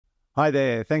Hi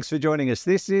there. Thanks for joining us.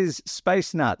 This is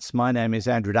Space Nuts. My name is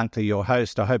Andrew Dunkley, your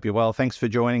host. I hope you're well. Thanks for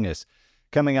joining us.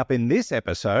 Coming up in this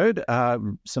episode,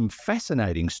 some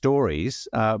fascinating stories.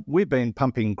 We've been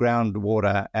pumping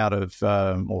groundwater out of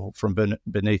or from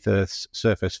beneath Earth's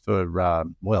surface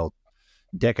for,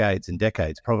 decades and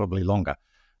decades, probably longer.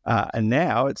 And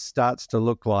now it starts to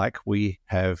look like we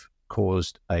have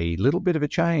caused a little bit of a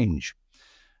change.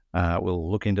 We'll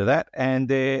look into that. And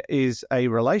there is a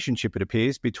relationship, it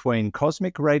appears, between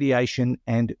cosmic radiation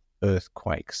and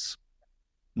earthquakes.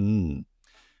 We'll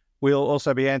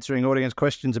also be answering audience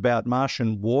questions about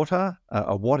Martian water,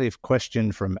 a what-if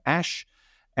question from Ash,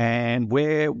 and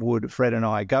where would Fred and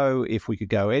I go if we could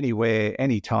go anywhere,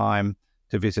 anytime,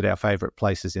 to visit our favourite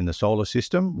places in the solar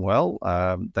system. Well,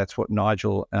 that's what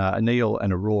Neil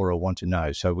and Aurora want to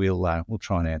know, so we'll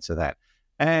try and answer that.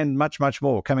 And much, much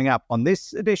more coming up on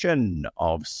this edition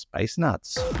of Space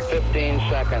Nuts. 15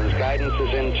 seconds. Guidance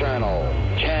is internal.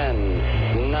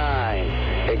 10,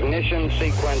 9. Ignition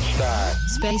sequence start.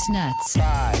 Space Nuts.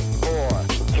 5, 4,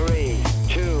 3,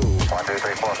 2. 1, 2,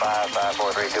 3, 4, 5, 5,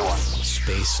 4, 3, 2, 1.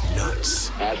 Space Nuts.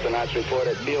 Astronauts report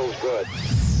it feels good.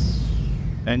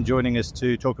 And joining us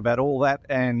to talk about all that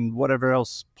and whatever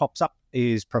else pops up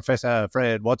is Professor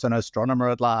Fred Watson, astronomer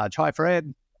at large. Hi,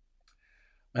 Fred.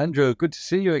 Andrew, good to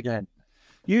see you again.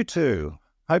 You too.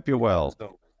 Hope you're well.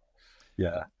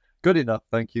 Yeah, good enough,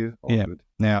 thank you. All good.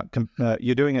 Now,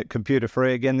 you're doing it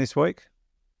computer-free again this week?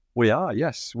 We are,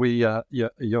 yes.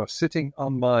 You're sitting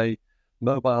on my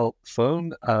mobile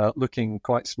phone, looking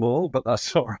quite small, but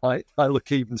that's all right. I look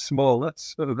even smaller,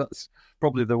 so that's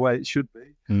probably the way it should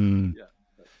be.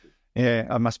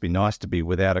 Yeah, it must be nice to be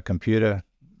without a computer.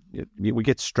 We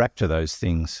get strapped to those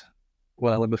things.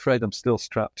 Well, I'm afraid I'm still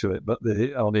strapped to it, but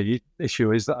the only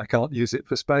issue is that I can't use it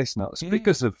for Space Nuts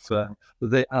because of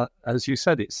as you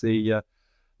said, it's the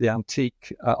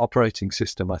antique operating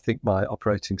system. I think my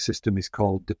operating system is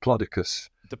called Diplodocus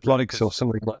or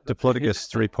something like that. Diplodocus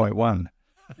 3.1.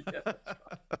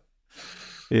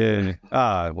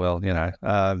 Yeah. Well,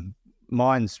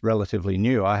 mine's relatively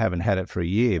new. I haven't had it for a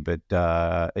year,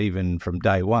 but even from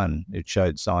day one, it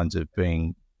showed signs of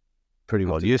being pretty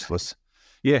well useless.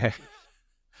 Yeah.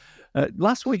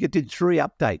 Last week it did 3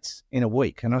 updates in a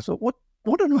week, and I thought, what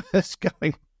on earth's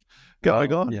going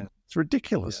on? Yeah. It's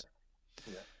ridiculous.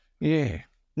 Yeah.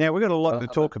 Now, we've got a lot to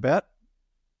talk about.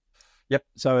 Yep.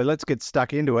 So let's get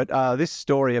stuck into it. This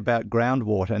story about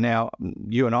groundwater. Now,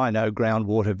 you and I know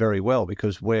groundwater very well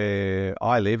because where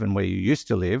I live and where you used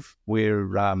to live, we're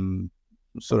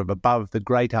sort of above the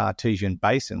Great Artesian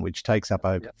Basin, which takes up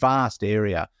a vast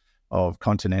area of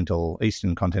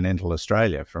eastern continental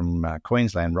Australia, from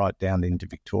Queensland right down into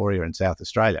Victoria and South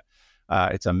Australia.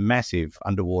 It's a massive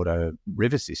underwater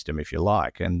river system, if you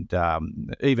like. And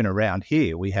even around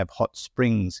here, we have hot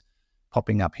springs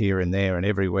popping up here and there and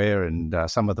everywhere. And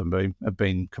some of them have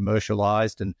been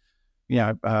commercialised.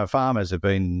 And, farmers have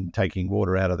been taking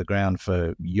water out of the ground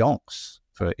for yonks,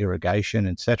 for irrigation,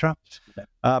 etc.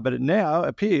 But it now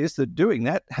appears that doing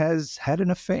that has had an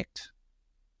effect.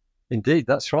 Indeed,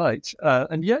 that's right.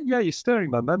 And you're stirring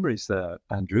my memories there,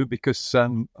 Andrew, because,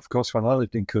 of course, when I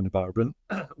lived in Coonabarabran,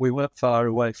 we weren't far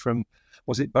away from,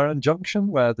 was it Burren Junction,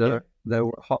 where there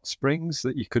were hot springs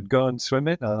that you could go and swim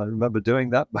in? I remember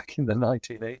doing that back in the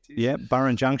 1980s. Yeah,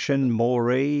 Burren Junction,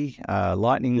 Moree,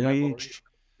 Lightning Ridge,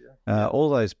 all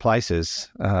those places,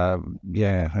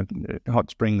 hot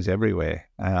springs everywhere.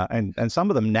 And some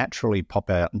of them naturally pop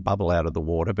out and bubble out of the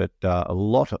water, but a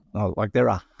lot of, there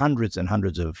are hundreds and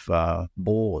hundreds of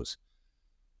bores,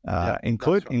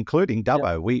 including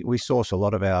Dubbo. We source a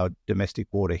lot of our domestic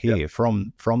water here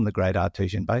from the Great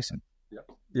Artesian Basin.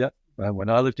 Yeah. When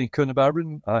I lived in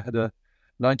Coonabarabran, I had a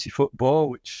 90-foot bore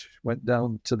which went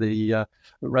down to the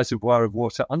reservoir of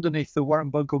water underneath the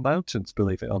Warrumbungle Mountains,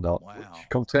 believe it or not, which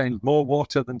contained more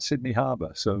water than Sydney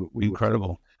Harbour. So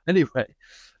incredible.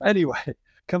 Anyway,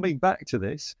 coming back to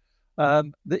this,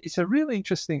 it's a really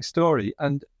interesting story,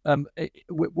 and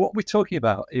what we're talking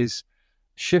about is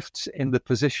shifts in the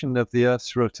position of the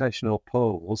Earth's rotational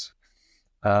poles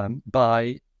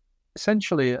by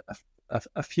essentially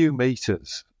a few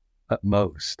meters at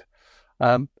most.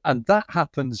 And that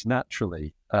happens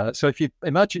naturally. So if you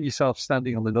imagine yourself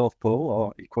standing on the North Pole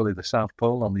or equally the South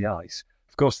Pole on the ice,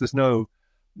 of course, there's no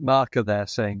marker there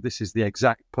saying this is the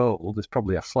exact pole. There's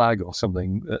probably a flag or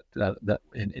something that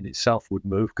in itself would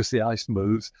move because the ice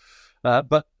moves.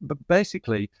 But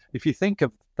basically, if you think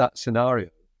of that scenario,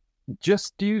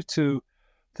 just due to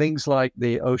things like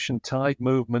the ocean tide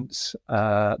movements,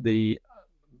 the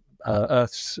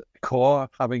Earth's core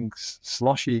having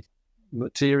sloshy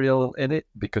material in it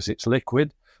because it's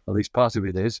liquid, at least part of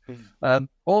it is.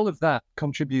 All of that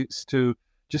contributes to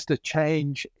just a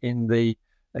change in the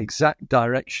exact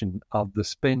direction of the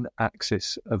spin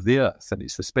axis of the Earth, and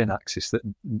it's the spin axis that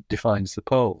defines the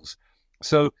poles.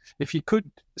 So if you could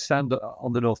stand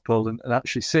on the North Pole and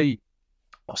actually see,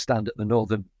 or stand at the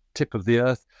northern tip of the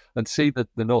Earth and see the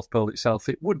North Pole itself,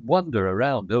 it would wander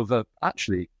around over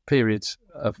actually periods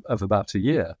of about a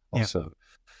year or so.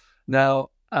 Now,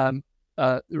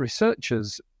 the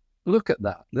researchers look at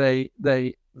that.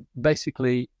 They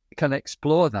basically can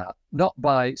explore that, not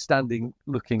by standing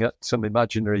looking at some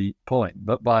imaginary point,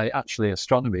 but by actually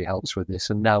astronomy helps with this.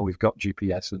 And now we've got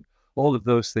GPS and all of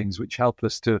those things which help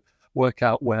us to work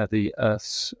out where the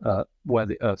Earth's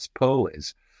pole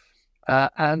is.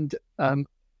 And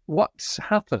what's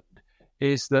happened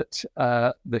is that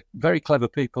the very clever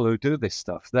people who do this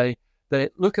stuff, they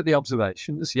look at the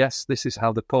observations. Yes, this is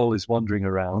how the pole is wandering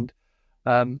around.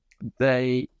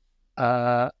 They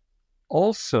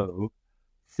also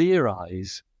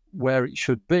theorize where it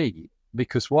should be,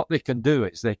 because what they can do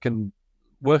is they can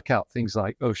work out things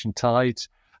like ocean tides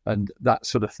and that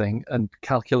sort of thing and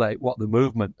calculate what the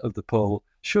movement of the pole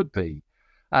should be.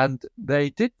 And they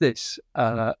did this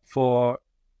for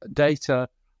data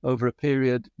over a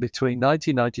period between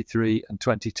 1993 and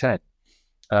 2010.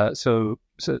 So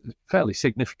a fairly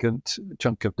significant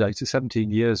chunk of data,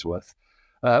 17 years worth,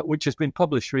 which has been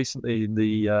published recently in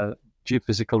the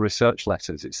Geophysical Research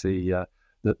Letters. It's the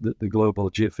Global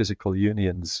Geophysical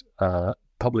Union's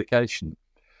publication.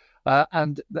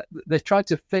 And they tried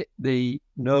to fit the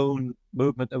known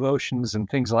movement of oceans and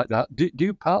things like that,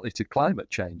 due partly to climate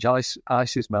change, ice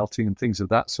is melting and things of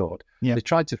that sort. Yeah. They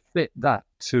tried to fit that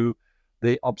to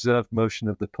the observed motion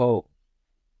of the pole.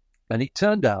 And it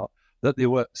turned out that they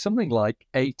were something like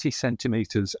 80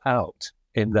 centimeters out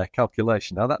in their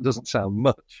calculation. Now, that doesn't sound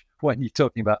much when you're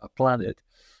talking about a planet,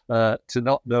 to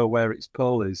not know where its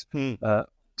pole is,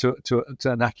 to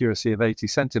an accuracy of 80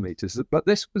 centimeters. But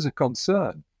this was a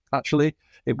concern. Actually,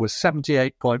 it was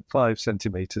 78.5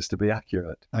 centimeters to be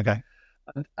accurate. Okay.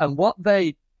 And what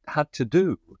they had to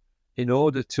do in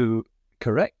order to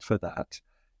correct for that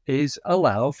is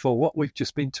allow for what we've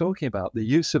just been talking about, the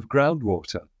use of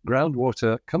groundwater.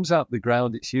 Groundwater comes out the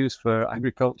ground, it's used for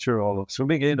agriculture or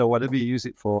swimming in or whatever you use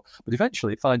it for, but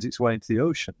eventually it finds its way into the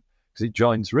ocean because it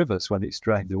joins rivers when it's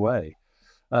drained away.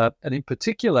 And in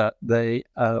particular, they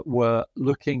were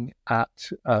looking at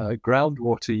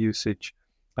groundwater usage.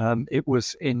 It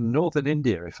was in northern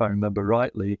India, if I remember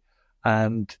rightly,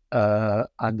 and I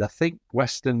think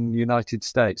Western United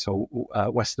States or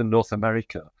Western North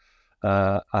America.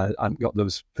 I haven't got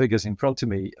those figures in front of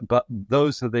me, but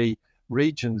those are the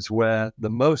regions where the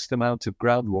most amount of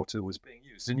groundwater was being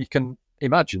used. And you can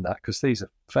imagine that because these are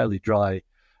fairly dry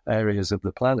areas of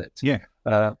the planet.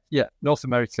 North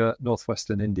America,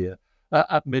 northwestern India,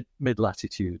 at mid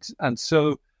latitudes. And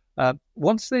so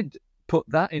once they'd put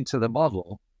that into the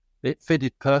model, it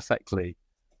fitted perfectly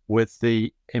with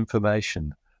the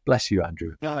information. Bless you,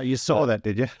 Andrew. Oh, you saw that,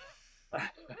 did you? I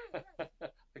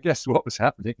guess what was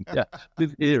happening. Yeah,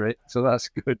 didn't hear it, so that's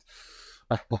good.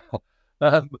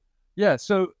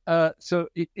 So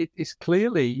it is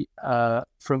clearly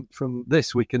from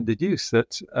this we can deduce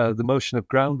that the motion of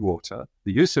groundwater,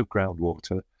 the use of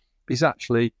groundwater, is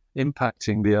actually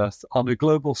impacting the Earth on a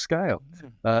global scale.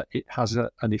 It has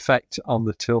an effect on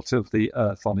the tilt of the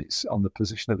Earth on the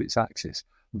position of its axis.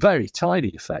 Very tiny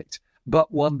effect,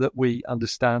 but one that we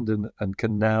understand and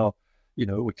can now.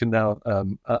 We can now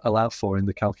allow for in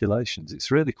the calculations.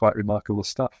 It's really quite remarkable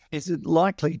stuff. Is it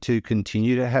likely to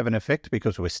continue to have an effect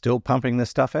because we're still pumping the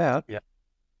stuff out? Yeah,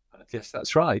 yes,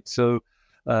 that's right. So,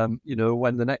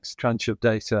 when the next tranche of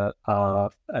data are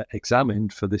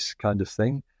examined for this kind of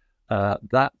thing,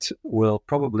 that will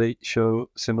probably show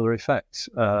similar effects.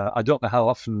 I don't know how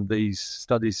often these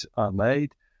studies are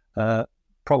made.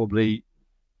 Probably.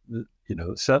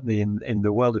 Certainly in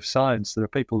the world of science, there are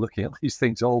people looking at these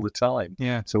things all the time.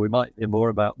 Yeah. So we might hear more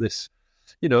about this,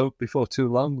 before too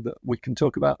long, that we can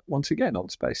talk about once again on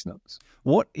Space Notes.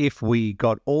 What if we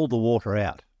got all the water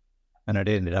out and it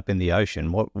ended up in the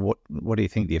ocean? What do you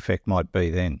think the effect might be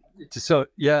then? So,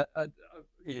 you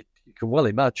can well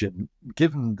imagine,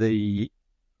 given the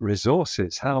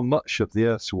resources, how much of the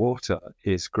Earth's water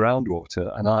is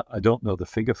groundwater. And I don't know the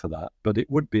figure for that, but it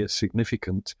would be a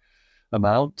significant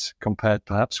amount compared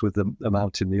perhaps with the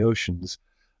amount in the oceans.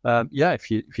 If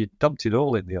you dumped it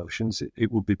all in the oceans, it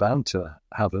would be bound to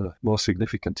have a more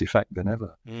significant effect than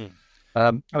ever.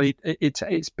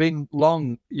 It's been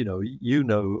long,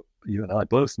 you and I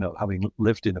both know, having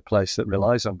lived in a place that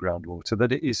relies on groundwater,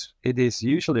 that it is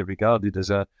usually regarded as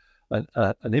an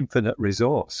infinite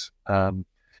resource.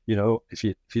 if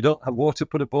you don't have water,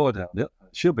 put a board down. Yeah,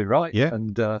 she'll be right. Yeah.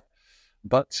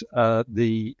 But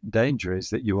the danger is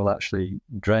that you will actually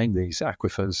drain these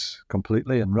aquifers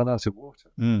completely and run out of water.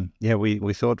 Yeah,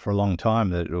 we thought for a long time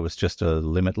that it was just a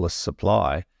limitless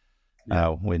supply.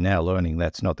 Yeah. We're now learning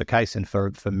that's not the case. And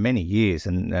for many years,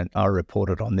 and I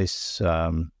reported on this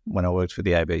when I worked for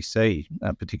the ABC,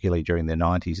 particularly during the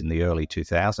 90s and the early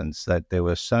 2000s, that there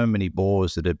were so many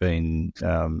bores that had been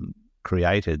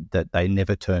created that they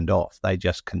never turned off. They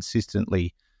just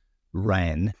consistently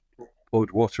ran.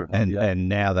 Poured water in. And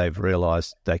now they've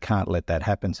realised they can't let that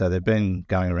happen. So they've been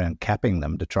going around capping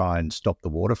them to try and stop the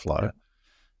water flow.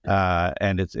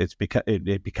 And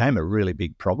it became a really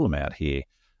big problem out here.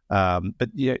 But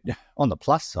yeah, on the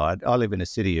plus side, I live in a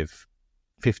city of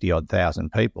 50-odd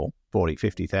thousand people,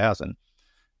 50,000,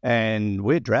 and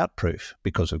we're drought-proof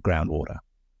because of groundwater.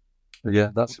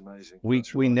 Yeah, that's amazing.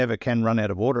 We never can run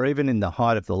out of water. Even in the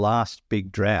height of the last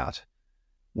big drought,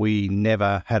 we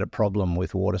never had a problem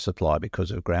with water supply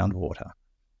because of groundwater.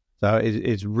 So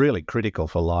it's really critical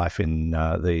for life in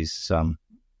these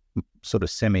sort of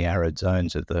semi-arid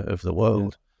zones of the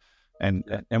world.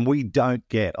 Yeah. And we don't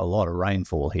get a lot of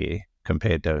rainfall here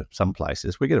compared to some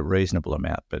places. We get a reasonable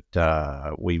amount, but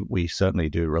we certainly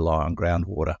do rely on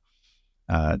groundwater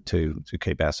to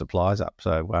keep our supplies up.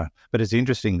 So, but it's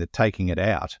interesting that taking it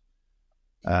out,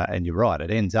 and you're right, it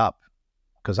ends up,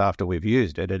 because after we've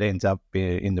used it, it ends up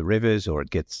in the rivers, or it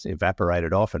gets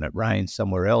evaporated off and it rains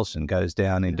somewhere else and goes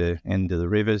down into the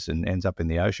rivers and ends up in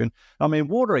the ocean. I mean,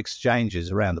 water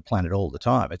exchanges around the planet all the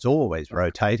time. It's always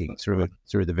rotating through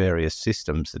the various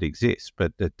systems that exist.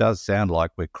 But it does sound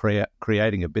like we're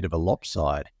creating a bit of a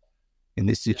lopside in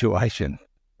this situation.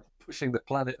 Pushing the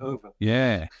planet over.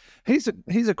 Yeah. Here's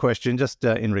a question just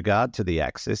in regard to the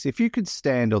axis. If you could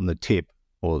stand on the tip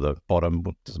or the bottom,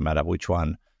 doesn't matter which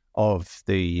one, of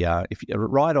the if you're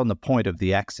right on the point of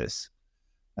the axis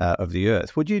of the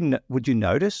Earth, would you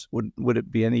notice? Would it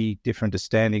be any different to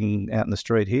standing out in the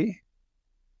street here?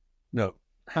 No.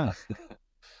 Huh.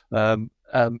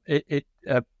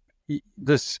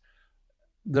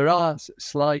 There are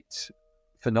slight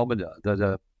phenomena that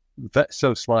are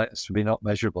so slight as to be not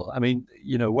measurable. I mean,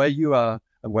 where you are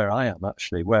and where I am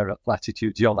actually, where at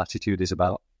latitude, your latitude is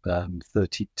about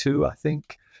 32, I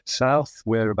think. South,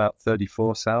 we're about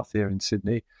 34 south here in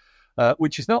Sydney,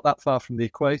 which is not that far from the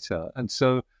equator. And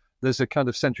so there's a kind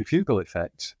of centrifugal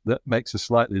effect that makes us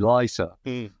slightly lighter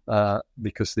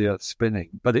because the Earth's spinning.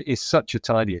 But it is such a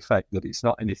tiny effect that it's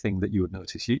not anything that you would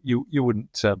notice. You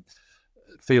wouldn't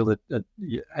feel that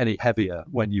any heavier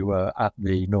when you were at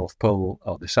the North Pole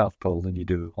or the South Pole than you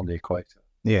do on the equator.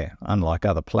 Yeah, unlike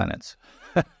other planets.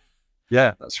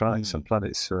 Yeah, that's right. Some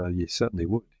planets you certainly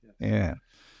would. Yeah.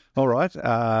 All right.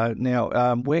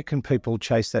 Now, where can people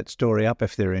chase that story up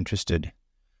if they're interested?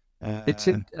 It's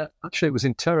in actually it was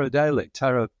in Terra Daily.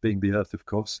 Terra being the Earth, of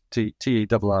course.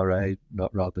 T-E-R-R-A,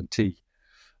 not rather than T-E-R-R-O-R.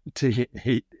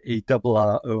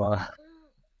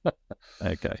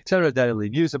 Okay. Terra Daily,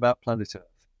 news about planet Earth.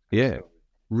 Yeah,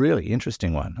 really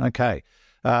interesting one. Okay.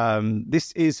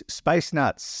 This is Space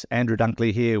Nuts. Andrew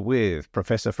Dunkley here with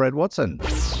Professor Fred Watson.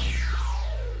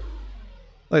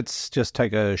 Let's just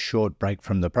take a short break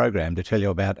from the program to tell you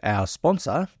about our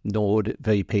sponsor,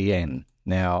 NordVPN.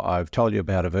 Now, I've told you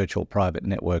about a virtual private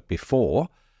network before,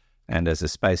 and as a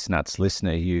Space Nuts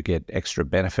listener, you get extra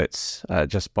benefits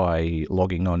just by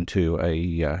logging on to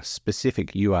a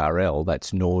specific URL.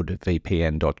 That's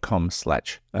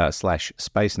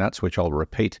nordvpn.com/spacenuts, which I'll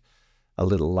repeat a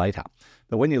little later.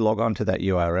 But when you log on to that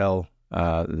URL,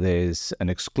 there's an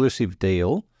exclusive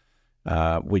deal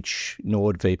which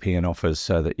NordVPN offers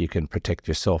so that you can protect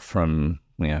yourself from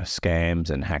scams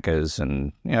and hackers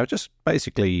and just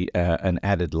basically an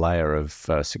added layer of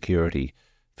security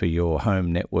for your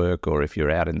home network, or if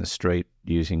you're out in the street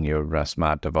using your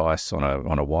smart device on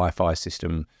a Wi-Fi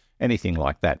system, anything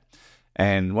like that.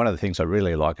 And one of the things I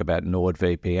really like about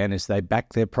NordVPN is they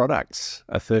back their products,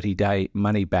 a 30-day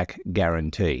money-back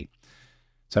guarantee.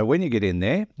 So when you get in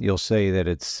there, you'll see that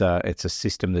it's a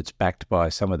system that's backed by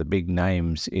some of the big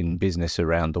names in business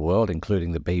around the world,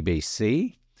 including the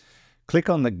BBC. Click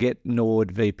on the Get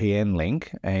NordVPN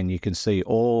link and you can see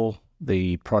all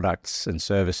the products and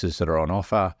services that are on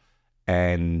offer,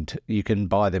 and you can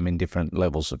buy them in different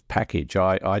levels of package.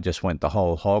 I just went the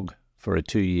whole hog for a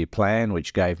 2-year plan,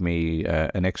 which gave me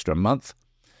an extra month,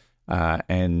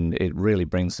 and it really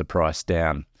brings the price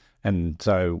down. And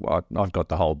so I've got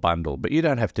the whole bundle, but you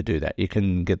don't have to do that. You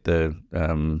can get the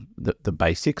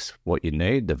basics, what you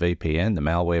need, the VPN, the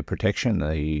malware protection,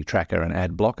 the tracker and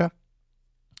ad blocker,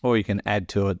 or you can add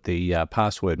to it the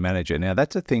password manager. Now,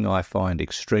 that's a thing I find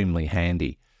extremely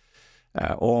handy.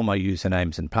 All my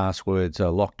usernames and passwords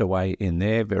are locked away in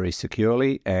there very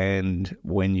securely. And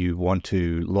when you want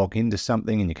to log into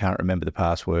something and you can't remember the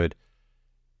password,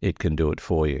 it can do it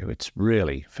for you. It's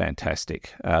really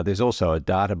fantastic. There's also a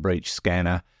data breach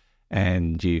scanner,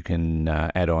 and you can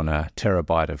add on a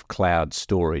terabyte of cloud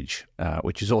storage,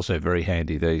 which is also very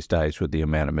handy these days with the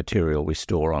amount of material we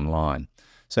store online.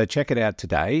 So check it out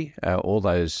today, all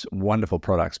those wonderful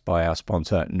products by our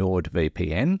sponsor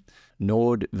NordVPN,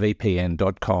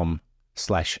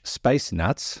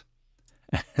 nordvpn.com/spacenuts,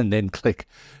 and then click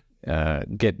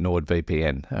get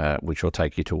NordVPN, which will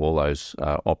take you to all those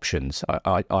options.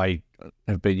 I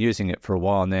have been using it for a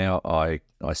while now. I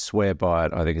swear by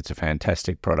it. I think it's a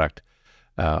fantastic product.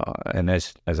 And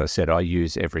as I said, I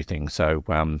use everything. So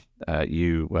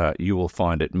you will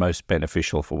find it most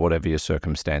beneficial for whatever your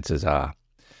circumstances are.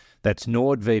 That's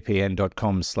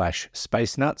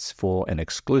nordvpn.com/spacenuts for an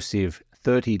exclusive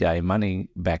 30-day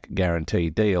money-back guarantee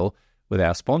deal with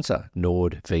our sponsor,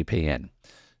 NordVPN.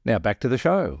 Now back to the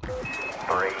show.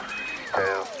 3, 2,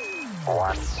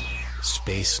 1.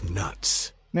 Space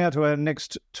nuts. Now to our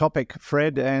next topic,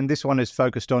 Fred, and this one is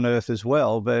focused on Earth as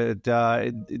well, but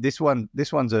this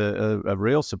one's a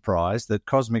real surprise that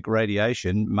cosmic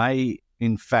radiation may,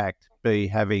 in fact, be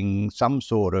having some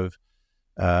sort of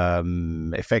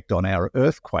effect on our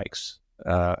earthquakes.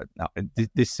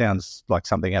 This sounds like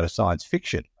something out of science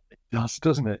fiction. It does,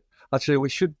 doesn't it? Actually,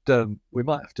 we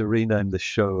might have to rename the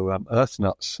show Earth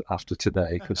Nuts after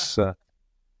today, because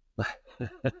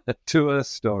 2 Earth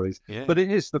stories. Yeah. But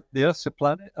it is the Earth's a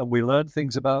planet, and we learn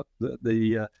things about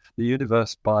the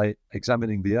universe by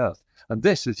examining the Earth. And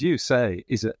this, as you say,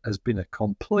 has been a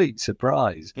complete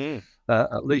surprise,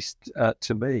 at least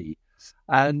to me.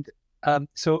 And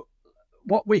so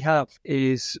what we have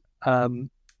is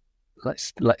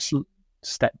let's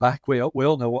step back. We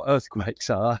all know what earthquakes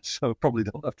are, so probably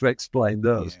don't have to explain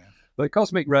those. Yeah. But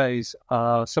cosmic rays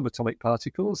are subatomic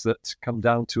particles that come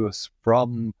down to us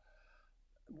from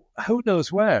who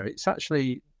knows where. It's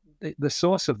actually, the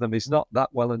source of them is not that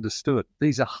well understood.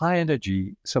 These are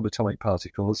high-energy subatomic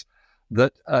particles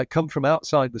that come from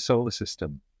outside the solar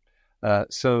system.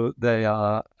 So they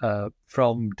are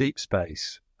from deep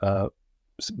space,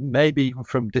 maybe even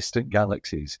from distant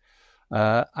galaxies.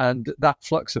 And that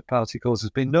flux of particles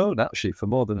has been known actually for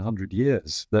more than 100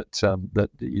 years, that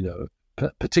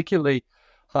particularly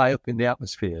high up in the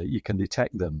atmosphere, you can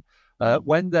detect them.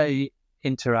 When they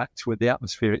interact with the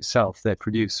atmosphere itself, they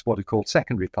produce what are called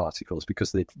secondary particles,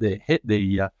 because they hit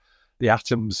the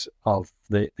atoms of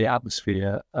the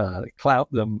atmosphere, cloud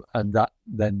them, and that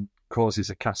then causes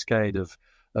a cascade of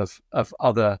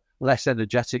other less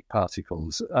energetic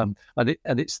particles. And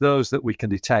it's those that we can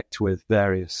detect with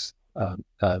various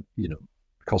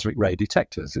cosmic ray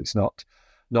detectors. It's not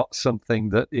something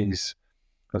that is,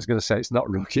 I was going to say it's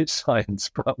not rocket science,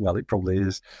 but well, it probably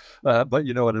is. But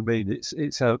you know what I mean.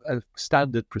 It's a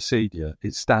standard procedure.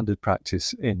 It's standard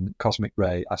practice in cosmic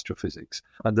ray astrophysics,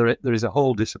 and there is a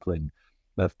whole discipline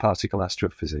of particle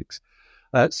astrophysics.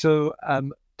 So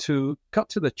to cut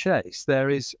to the chase, there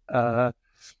is a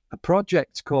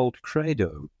project called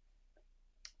CREDO,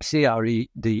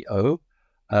 CREDO.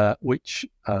 Which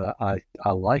I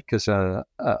like as an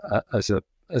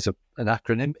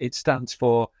acronym. It stands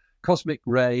for Cosmic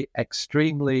Ray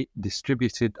Extremely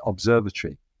Distributed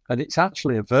Observatory, and it's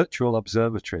actually a virtual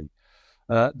observatory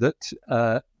that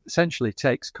essentially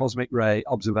takes cosmic ray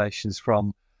observations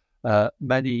from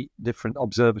many different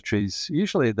observatories.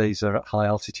 Usually these are at high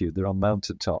altitude; they're on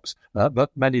mountain tops,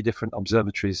 but many different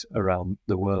observatories around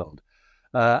the world.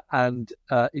 And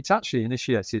it's actually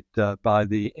initiated by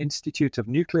the Institute of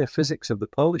Nuclear Physics of the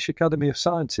Polish Academy of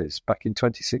Sciences back in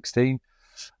 2016.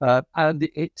 And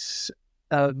it's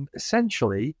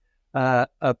essentially, as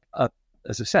I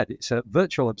said, it's a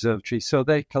virtual observatory, so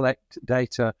they collect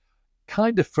data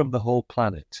kind of from the whole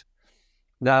planet.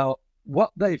 Now,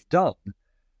 what they've done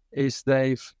is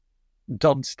they've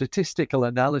done statistical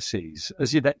analyses,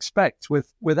 as you'd expect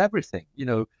with everything. You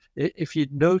know, if you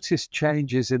notice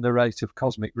changes in the rate of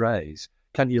cosmic rays,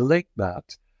 can you link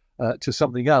that to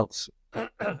something else?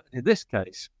 In this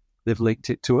case, they've linked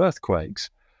it to earthquakes.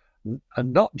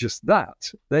 And not just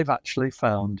that, they've actually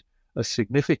found a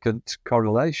significant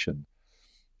correlation.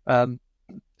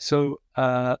 So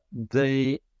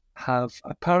they have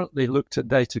apparently looked at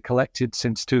data collected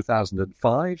since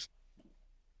 2005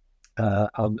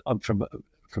 and from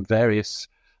various,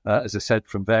 as I said,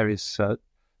 from various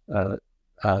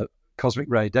cosmic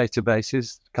ray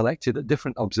databases collected at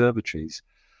different observatories.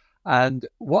 And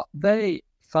what they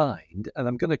find, and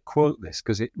I'm going to quote this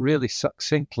because it really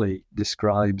succinctly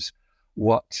describes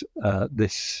what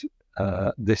this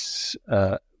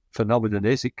phenomenon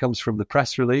is. It comes from the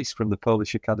press release from the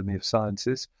Polish Academy of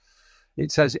Sciences.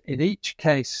 It says, in each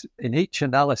case, in each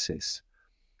analysis,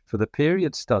 for the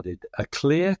period studied, a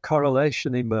clear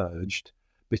correlation emerged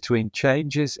between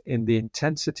changes in the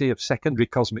intensity of secondary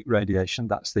cosmic radiation,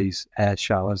 that's these air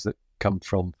showers that come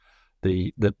from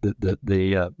the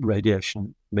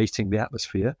radiation meeting the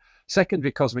atmosphere,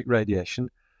 secondary cosmic radiation,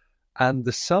 and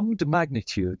the summed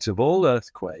magnitudes of all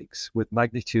earthquakes with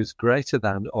magnitudes greater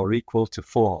than or equal to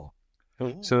 4.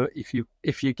 Ooh. So if you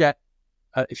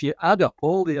add up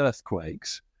all the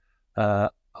earthquakes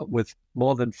with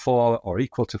more than 4 or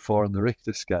equal to 4 on the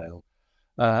Richter scale,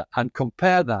 and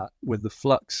compare that with the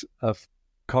flux of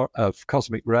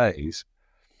cosmic rays,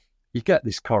 you get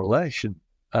this correlation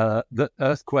that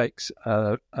earthquakes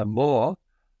are more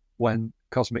when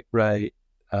cosmic ray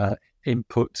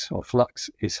input or flux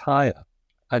is higher.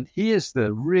 And here's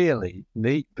the really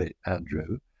neat bit,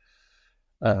 Andrew,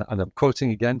 and I'm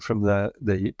quoting again from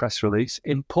the press release.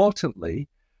 Importantly,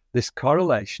 this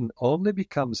correlation only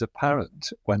becomes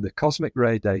apparent when the cosmic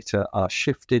ray data are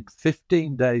shifted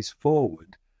 15 days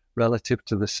forward relative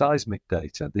to the seismic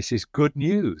data. This is good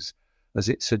news, as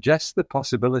it suggests the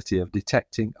possibility of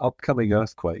detecting upcoming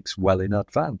earthquakes well in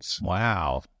advance.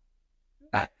 Wow.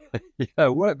 Yeah,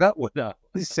 work that one out.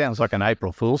 This sounds like an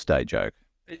April Fool's Day joke.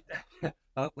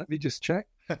 Let me just check.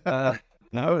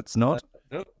 No, it's not.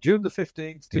 No, June the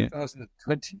 15th,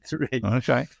 2023.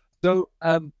 Okay. So,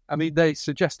 they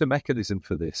suggest a mechanism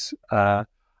for this.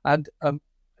 And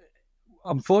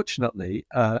unfortunately,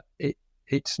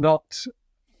 it's not,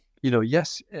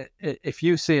 yes, if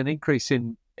you see an increase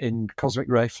in cosmic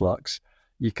ray flux,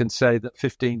 you can say that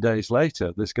 15 days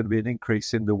later, there's going to be an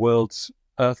increase in the world's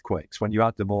earthquakes when you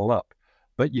add them all up.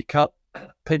 But you can't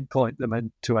pinpoint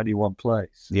them to any one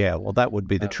place. Yeah, well, that would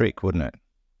be the trick, wouldn't it?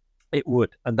 It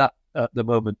would. And that, at the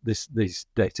moment, these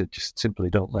data just simply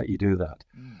don't let you do that.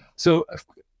 So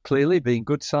clearly, being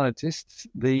good scientists,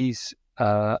 these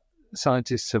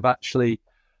scientists have actually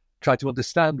tried to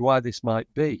understand why this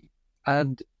might be.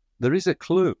 And there is a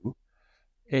clue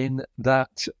in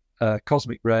that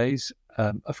cosmic rays,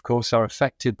 of course, are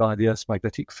affected by the Earth's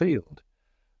magnetic field.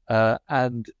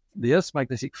 And the Earth's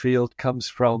magnetic field comes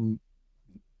from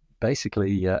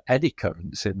basically eddy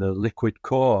currents in the liquid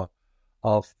core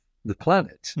of the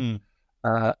planet.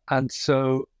 And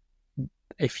so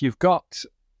if you've got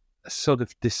sort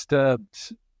of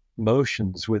disturbed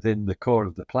motions within the core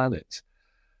of the planet,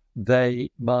 they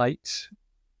might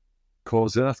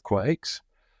cause earthquakes,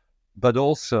 but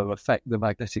also affect the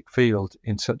magnetic field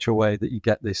in such a way that you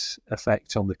get this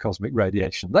effect on the cosmic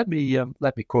radiation. Let me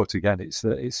quote again.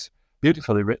 It's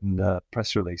beautifully written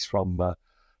press release from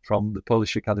the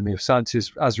Polish Academy of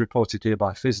Sciences, as reported here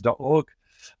by phys.org,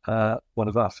 one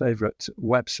of our favourite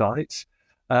websites.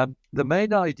 The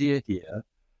main idea here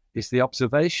is the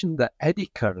observation that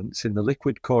eddy currents in the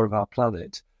liquid core of our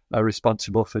planet are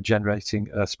responsible for generating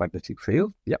Earth's magnetic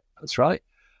field. Yep, that's right.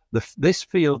 This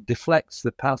field deflects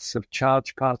the paths of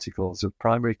charged particles of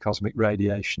primary cosmic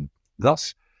radiation.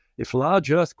 Thus, if large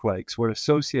earthquakes were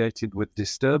associated with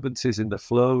disturbances in the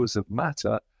flows of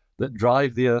matter that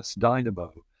drive the Earth's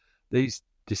dynamo, these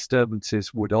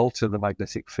disturbances would alter the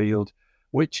magnetic field,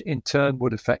 which in turn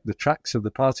would affect the tracks of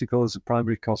the particles of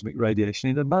primary cosmic radiation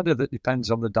in a manner that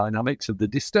depends on the dynamics of the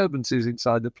disturbances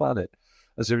inside the planet.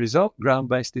 As a result,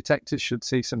 ground-based detectors should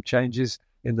see some changes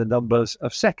in the numbers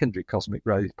of secondary cosmic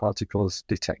ray particles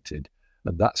detected.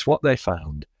 And that's what they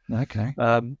found. Okay.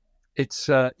 It's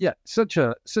such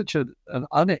an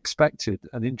unexpected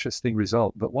and interesting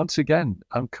result, but once again,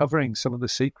 uncovering some of the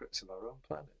secrets of our own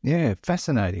planet. Yeah,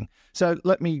 fascinating. So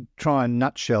let me try and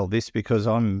nutshell this, because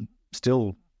I'm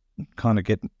still kind of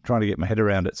trying to get my head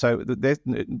around it. So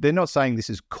they're not saying this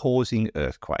is causing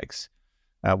earthquakes.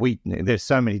 There's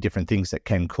so many different things that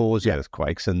can cause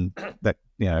earthquakes, and that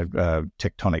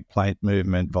tectonic plate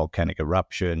movement, volcanic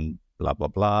eruption, blah blah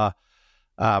blah.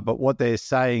 But what they're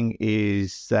saying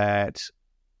is that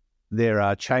there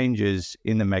are changes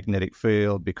in the magnetic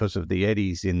field because of the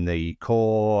eddies in the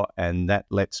core, and that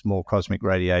lets more cosmic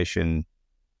radiation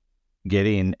get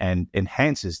in and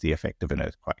enhances the effect of an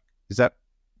earthquake. Is that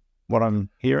what I'm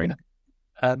hearing?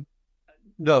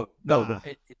 No.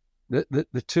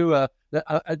 The two are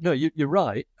no. You're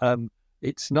right.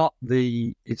 It's not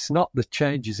the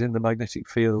changes in the magnetic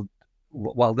field.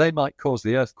 While they might cause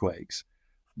the earthquakes,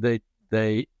 the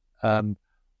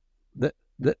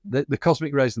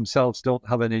cosmic rays themselves don't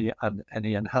have any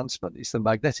enhancement. It's the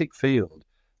magnetic field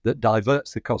that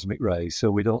diverts the cosmic rays,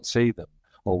 so we don't see them,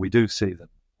 or we do see them,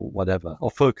 or whatever,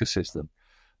 or focuses them,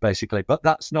 basically. But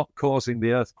that's not causing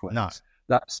the earthquakes. No.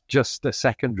 That's just a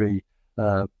secondary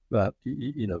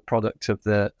product of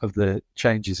the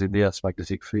changes in the Earth's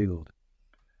magnetic field.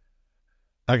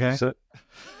 Okay. So,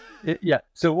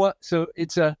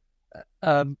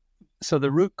 so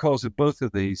the root cause of both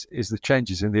of these is the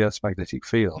changes in the Earth's magnetic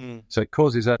field. So it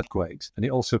causes earthquakes, and it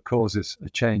also causes a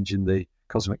change in the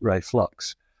cosmic ray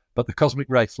flux. But the cosmic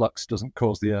ray flux doesn't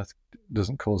cause the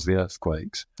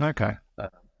earthquakes. Okay.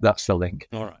 That's the link.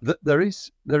 All right. There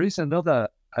is another.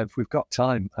 If we've got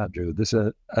time, Andrew, there's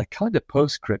a kind of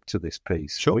postscript to this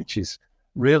piece, Sure. which is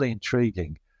really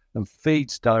intriguing and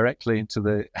feeds directly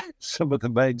into some of the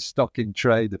main stock in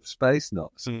trade of space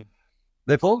nuts.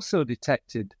 They've also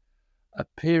detected a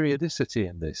periodicity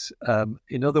in this.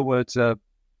 In other words,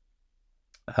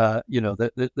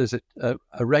 there's a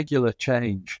regular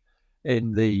change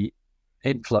in the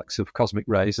influx of cosmic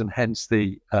rays, and hence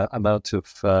the amount of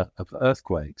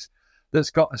earthquakes,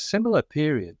 that's got a similar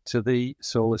period to the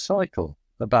solar cycle,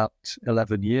 about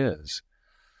 11 years.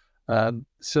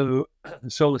 So the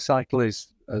solar cycle is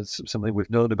something we've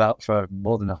known about for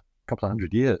more than a couple of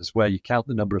hundred years, where you count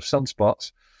the number of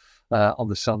sunspots on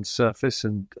the sun's surface,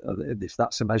 and if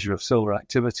that's a measure of solar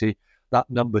activity, that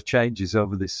number changes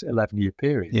over this 11-year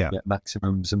period. Yeah. You get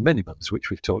maximums and minimums, which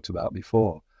we've talked about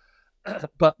before.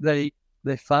 But they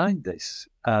find this.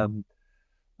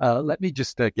 Let me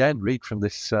just again read from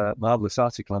this marvelous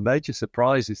article. A major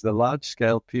surprise is the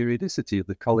large-scale periodicity of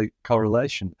the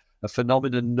correlation, a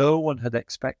phenomenon no one had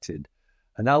expected.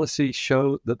 Analyses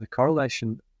show that the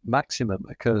correlation maximum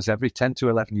occurs every 10 to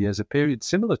 11 years, a period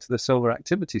similar to the solar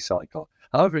activity cycle.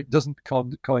 However, it doesn't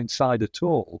coincide at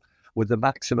all with the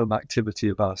maximum activity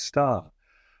of our star.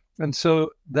 And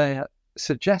so they're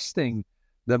suggesting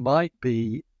there might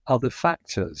be other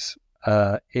factors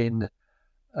in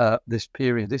this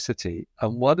periodicity.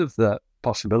 And one of the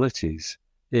possibilities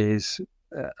is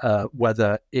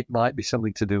whether it might be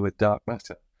something to do with dark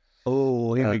matter.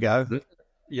 Oh, here we go.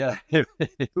 Here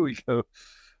we go.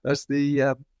 As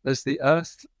the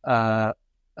Earth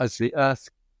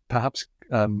perhaps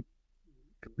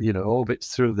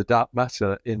orbits through the dark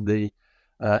matter in the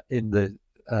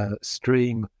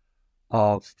stream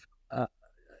of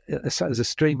there's a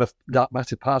stream of dark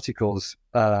matter particles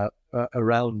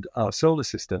around our solar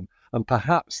system, and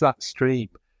perhaps that stream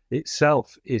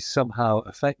itself is somehow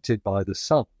affected by the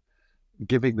sun,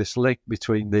 giving this link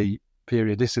between the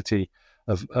periodicity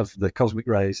of the cosmic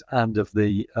rays and of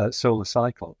the solar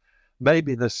cycle.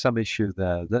 Maybe there's some issue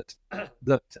there that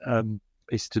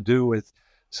is to do with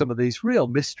some of these real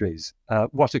mysteries,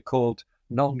 what are called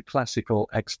non-classical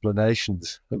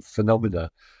explanations of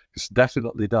phenomena. Because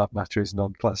definitely dark matter is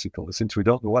non-classical, since we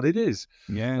don't know what it is.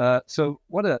 Yeah. So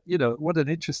what an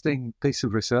interesting piece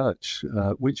of research,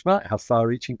 which might have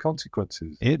far-reaching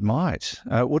consequences. It might.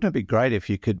 Wouldn't it be great if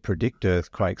you could predict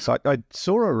earthquakes? I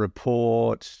saw a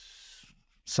report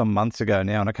some months ago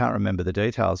now, and I can't remember the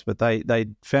details, but they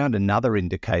found another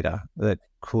indicator that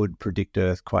could predict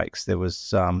earthquakes. There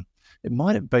was it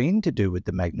might have been to do with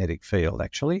the magnetic field,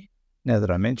 actually, now that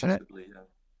I mention Possibly, it. yeah.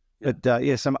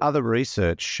 But some other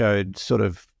research showed sort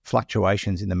of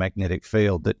fluctuations in the magnetic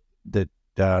field that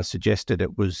suggested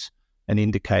it was an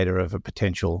indicator of a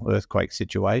potential earthquake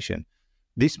situation.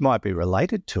 This might be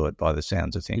related to it by the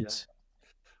sounds of things.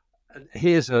 Yeah.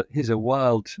 Here's a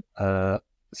wild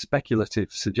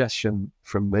speculative suggestion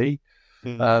from me.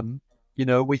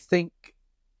 We think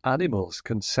animals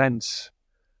can sense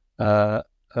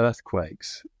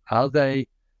earthquakes. Are they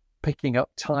picking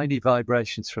up tiny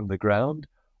vibrations from the ground?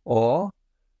 Or,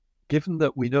 given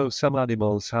that we know some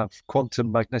animals have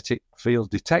quantum magnetic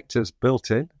field detectors built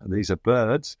in, and these are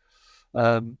birds,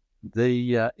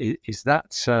 is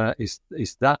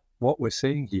that what we're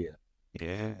seeing here?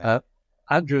 Yeah.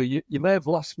 Andrew, you may have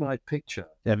lost my picture.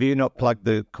 Have you not plugged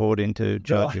the cord in to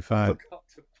charge your phone? I forgot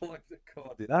to plug the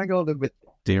cord in. Hang on a minute.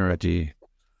 Dear, oh dear.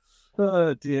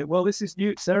 Oh dear. Well, this is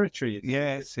new territory.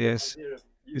 Yes.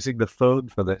 Using the phone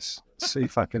for this. Let's see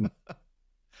if I can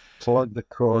plug the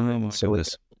cord. Oh, my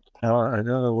goodness. I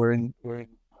know we're in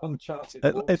uncharted.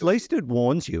 At least it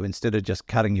warns you instead of just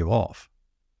cutting you off.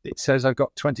 It says I've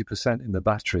got 20% in the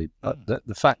battery. The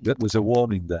fact that there's a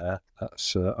warning there,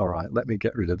 that's all right. Let me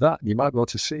get rid of that. You might be able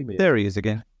to see me. There he is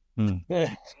again.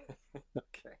 Yeah.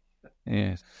 Okay.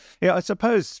 Yes. Yeah, I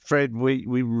suppose, Fred, we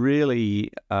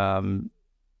really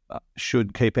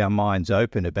should keep our minds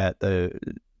open about the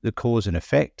cause and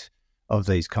effect of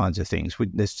these kinds of things.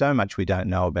 There's so much we don't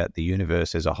know about the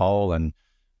universe as a whole, and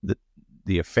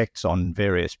the effects on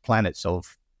various planets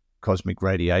of cosmic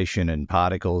radiation and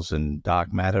particles and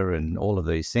dark matter and all of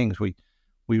these things. We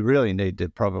really need to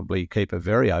probably keep a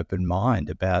very open mind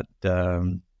about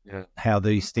how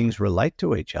these things relate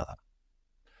to each other.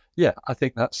 Yeah, I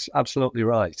think that's absolutely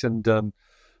right. And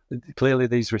clearly,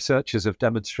 these researchers have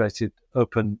demonstrated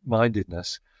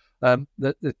open-mindedness.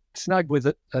 The snag with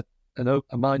a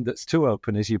mind that's too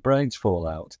open is your brains fall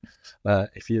out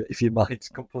if your mind's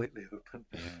completely open.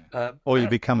 Or you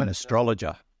become an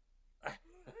astrologer.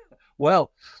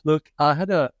 Well, look,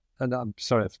 and I'm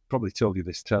sorry, I've probably told you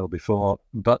this tale before,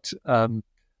 but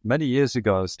many years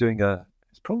ago, I was doing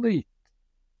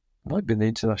it might have been the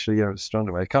International Year of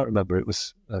Astronomy. I can't remember. It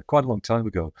was quite a long time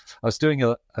ago. I was doing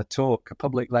a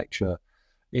public lecture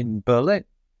in Berlin,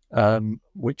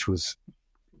 which was,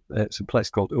 it's a place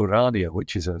called Urania,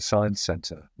 which is a science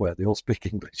centre where they all speak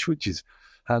English, which is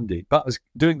handy. But I was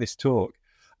doing this talk,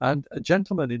 and a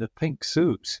gentleman in a pink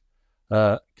suit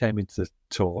came into the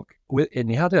talk, and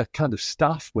he had a kind of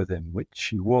staff with him, which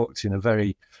he walked in a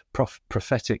very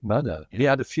prophetic manner. He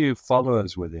had a few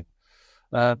followers with him.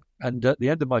 And at the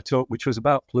end of my talk, which was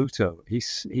about Pluto, he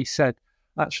said,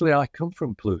 actually, I come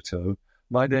from Pluto.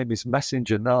 My name is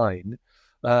Messenger 9,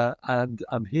 and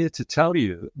I'm here to tell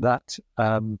you that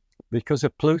because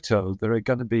of Pluto, there are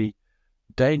going to be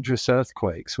dangerous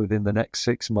earthquakes within the next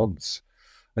 6 months.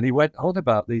 And he went on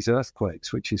about these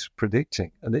earthquakes, which he's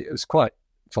predicting. And it was quite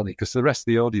funny because the rest of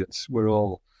the audience were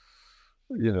all,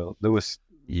 there was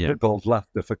ribald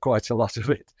laughter for quite a lot of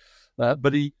it.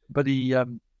 But he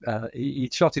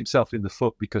shot himself in the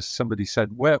foot because somebody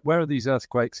said, where are these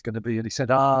earthquakes going to be? And he said,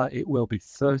 it will be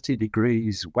 30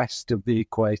 degrees west of the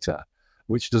equator,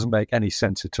 which doesn't make any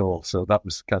sense at all. So that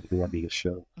was kind of the end of the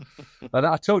show. And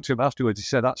I talked to him afterwards. He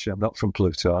said, actually, I'm not from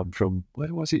Pluto. I'm from,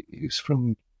 where was he? He was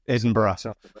from Edinburgh.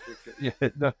 South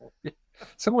America.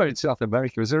 Somewhere in South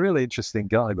America. He was a really interesting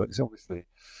guy, but he's obviously...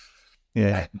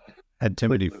 Yeah, had too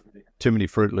many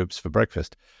Fruit Loops for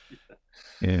breakfast.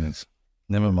 Yes.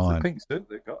 Never mind. Pink suit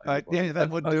they got. Yeah, that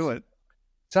would do it.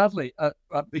 Sadly,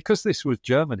 because this was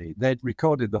Germany, they'd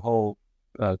recorded the whole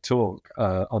talk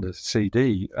on a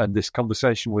CD, and this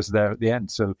conversation was there at the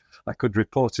end, so I could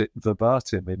report it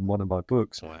verbatim in one of my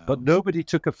books. Wow. But nobody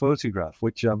took a photograph,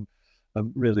 which I'm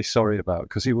really sorry about,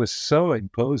 because he was so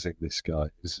imposing, this guy.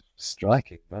 He was a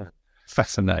striking man.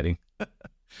 Fascinating.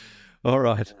 All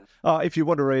right. If you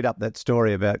want to read up that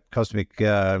story about cosmic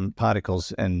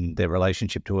particles and their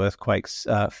relationship to earthquakes,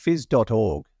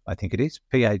 phys.org, I think it is,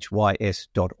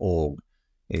 phys.org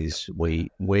is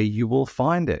where you will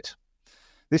find it.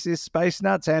 This is Space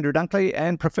Nuts, Andrew Dunkley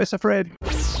and Professor Fred.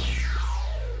 0G,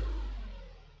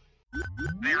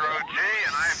 and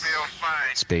I feel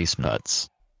fine. Space Nuts.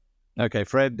 Okay,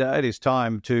 Fred, it is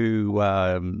time to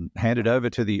hand it over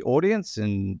to the audience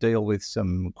and deal with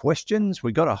some questions.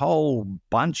 We got a whole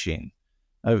bunch in,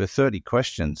 over 30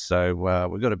 questions, so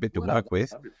we've got a bit to work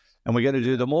with, and we're going to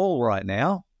do them all right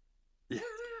now.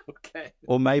 Okay.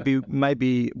 Or maybe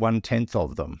 1/10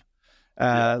 of them.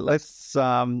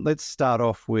 Let's start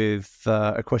off with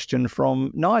a question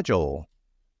from Nigel.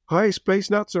 Hi, Space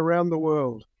Nuts around the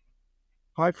world.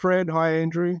 Hi, Fred. Hi,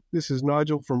 Andrew. This is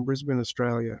Nigel from Brisbane,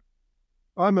 Australia.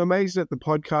 I'm amazed at the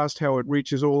podcast, how it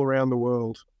reaches all around the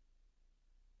world.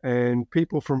 And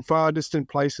people from far distant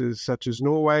places, such as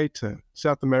Norway to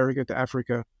South America to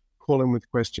Africa, call in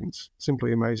with questions.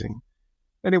 Simply amazing.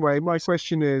 Anyway, my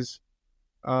question is,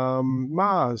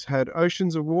 Mars had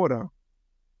oceans of water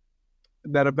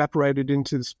that evaporated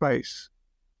into space.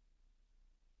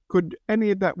 Could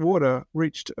any of that water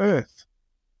reach to Earth?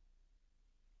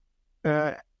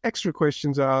 Extra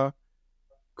questions are,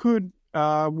 could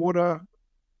water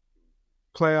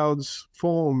clouds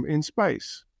form in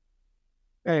space?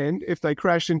 And if they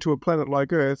crash into a planet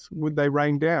like Earth, would they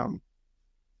rain down?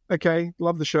 Okay,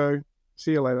 love the show.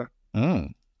 See you later.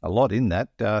 A lot in that.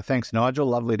 Thanks, Nigel.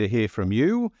 Lovely to hear from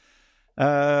you. We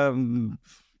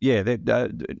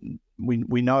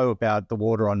know about the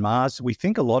water on Mars. We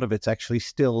think a lot of it's actually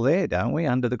still there, don't we,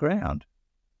 under the ground?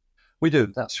 We do,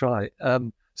 that's right.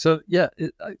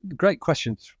 Great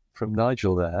questions from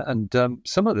Nigel there. And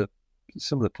some of the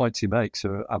points he makes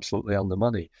are absolutely on the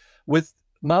money. With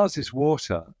Mars's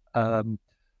water,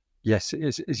 yes,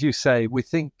 as you say, we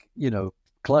think,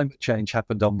 climate change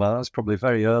happened on Mars probably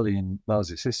very early in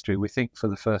Mars's history. We think for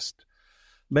the first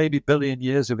maybe billion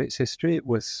years of its history, it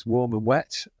was warm and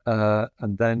wet.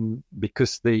 And then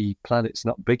because the planet's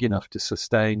not big enough to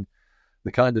sustain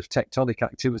the kind of tectonic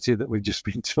activity that we've just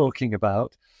been talking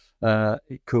about,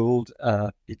 it cooled.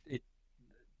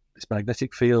 This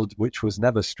magnetic field, which was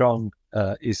never strong,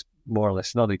 is more or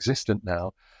less non-existent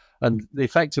now. And the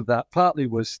effect of that partly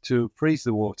was to freeze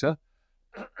the water.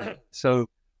 So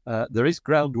there is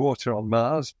groundwater on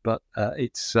Mars, but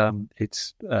it's in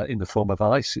the form of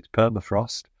ice. It's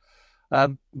permafrost.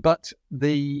 But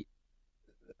the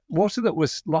water that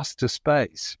was lost to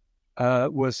space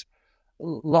was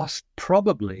lost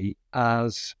probably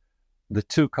as the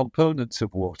two components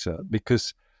of water,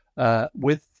 because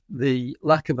with the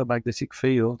lack of a magnetic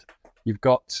field, you've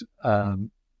got and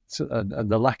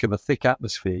the lack of a thick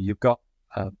atmosphere, you've got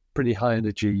pretty high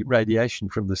energy radiation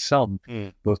from the sun,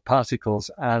 both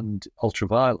particles and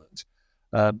ultraviolet.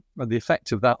 And the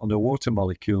effect of that on a water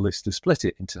molecule is to split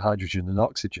it into hydrogen and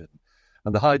oxygen.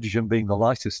 And the hydrogen being the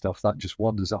lighter stuff, that just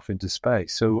wanders off into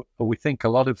space. So we think a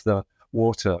lot of the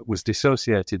water was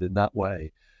dissociated in that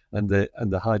way, and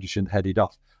the hydrogen headed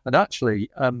off. And actually,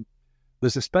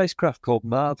 there's a spacecraft called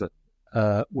Marvin,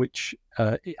 which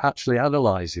it actually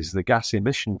analyzes the gas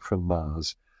emission from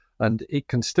Mars, and it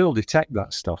can still detect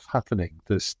that stuff happening.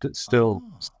 There's still,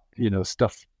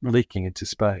 stuff leaking into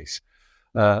space.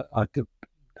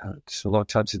 It's a long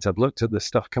time since I've looked at the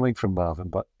stuff coming from Marvin,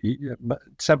 but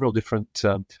several different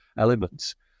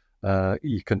elements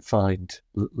you can find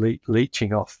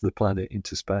leaching off the planet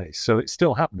into space. So it's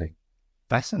still happening.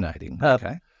 Fascinating.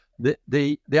 Okay.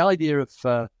 The idea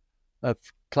of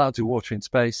clouds of water in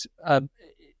space,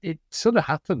 it sort of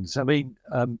happens. I mean,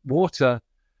 water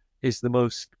is the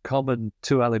most common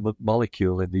two-element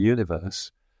molecule in the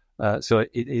universe, so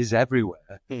it is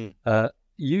everywhere.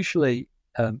 Usually,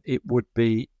 it would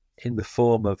be in the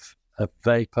form of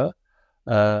vapor,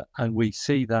 and we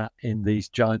see that in these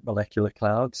giant molecular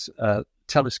clouds.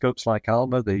 Telescopes like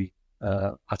ALMA, the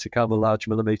Atacama Large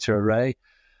Millimeter Array,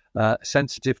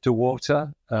 sensitive to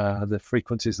water, the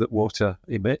frequencies that water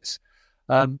emits.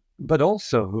 But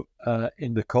also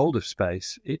in the cold of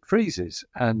space, it freezes.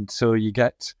 And so you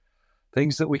get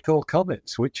things that we call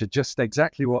comets, which are just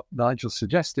exactly what Nigel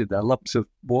suggested. They're lumps of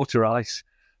water ice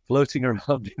floating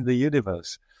around in the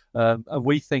universe. And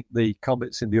we think the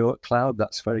comets in the Oort cloud,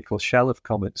 that spherical shell of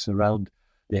comets around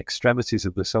the extremities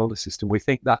of the solar system, we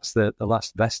think that's the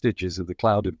last vestiges of the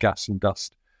cloud of gas and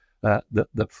dust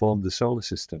that formed the solar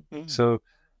system. So,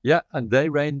 yeah, and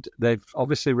they've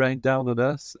obviously rained down on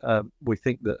Earth. We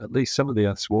think that at least some of the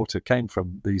Earth's water came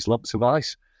from these lumps of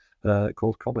ice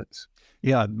called comets.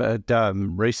 Yeah, but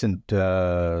recent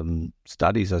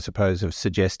studies, I suppose, have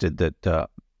suggested that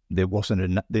there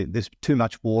wasn't there's too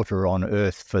much water on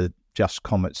Earth for just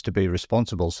comets to be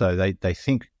responsible. So they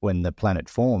think when the planet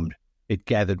formed, it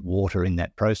gathered water in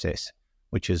that process,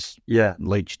 which has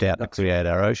leached out to create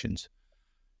our oceans.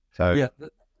 So yeah,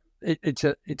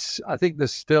 it's. I think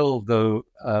there's still, though,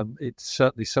 it's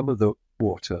certainly some of the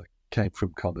water came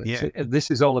from comets. Yeah. This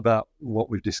is all about what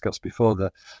we've discussed before,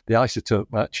 the isotope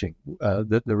matching,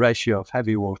 the ratio of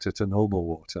heavy water to normal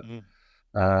water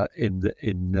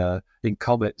in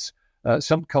comets.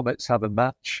 Some comets have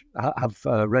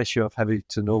a ratio of heavy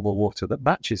to normal water that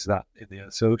matches that in the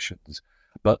Earth's oceans,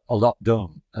 but a lot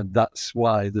don't, and that's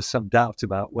why there's some doubt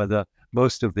about whether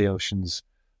most of the oceans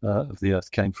of the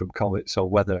Earth came from comets, or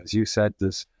whether, as you said,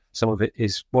 there's some of it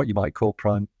is what you might call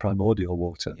primordial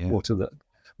water, water that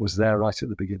was there right at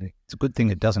the beginning. It's a good thing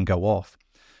it doesn't go off.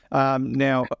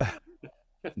 Now,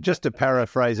 just to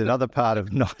paraphrase another part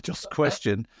of Nigel's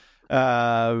question,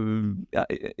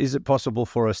 is it possible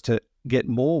for us to get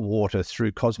more water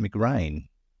through cosmic rain?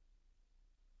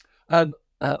 I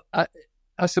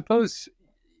suppose,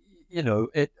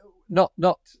 it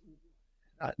not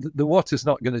the water's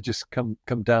not going to just come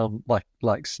down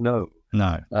like snow.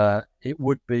 No, it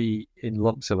would be in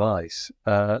lumps of ice.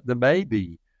 There may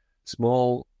be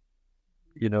small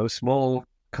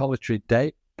cometary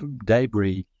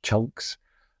debris chunks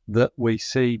that we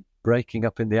see breaking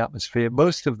up in the atmosphere.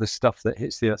 Most of the stuff that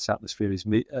hits the Earth's atmosphere is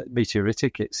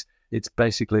meteoritic. It's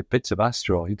basically bits of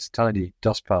asteroids, tiny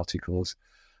dust particles.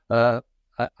 I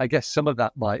guess some of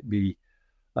that might be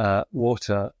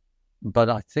water, but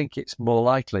I think it's more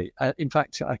likely. In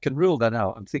fact, I can rule that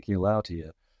out. I'm thinking aloud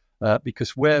here.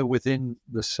 Because we're within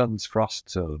the sun's frost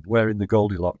zone. We're in the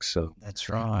Goldilocks zone. That's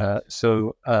right.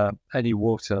 So any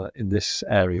water in this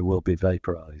area will be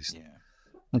vaporized. Yeah.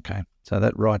 Okay. So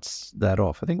that writes that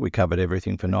off. I think we covered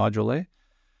everything for Nigel there.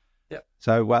 Yeah.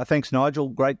 So thanks, Nigel.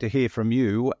 Great to hear from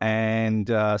you.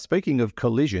 And speaking of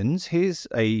collisions, here's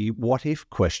a what-if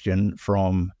question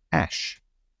from Ash.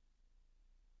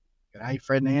 G'day,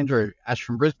 Fred and Andrew. Ash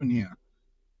from Brisbane here.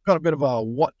 Got a bit of a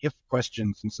what-if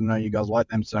question, since I know you guys like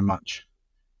them so much.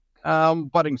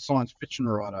 Budding science fiction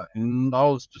writer, and I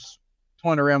was just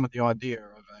toying around with the idea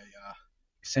of a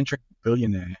eccentric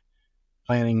billionaire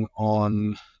planning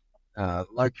on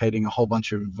locating a whole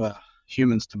bunch of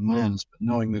humans to Mars, but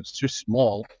knowing that it's too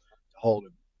small to hold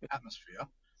an atmosphere,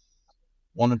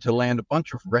 wanted to land a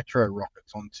bunch of retro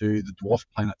rockets onto the dwarf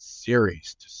planet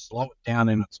Ceres to slow it down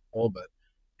in its orbit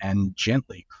and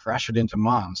gently crash it into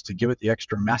Mars to give it the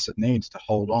extra mass it needs to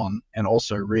hold on and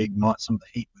also reignite some of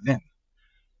the heat within.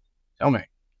 Tell me,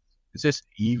 is this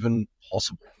even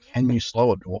possible? Can you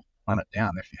slow a dwarf planet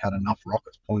down if you had enough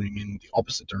rockets pointing in the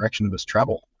opposite direction of its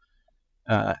travel?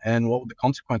 And what would the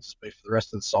consequences be for the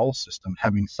rest of the solar system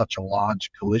having such a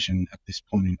large collision at this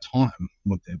point in time?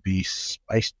 Would there be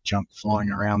space junk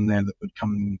flying around there that would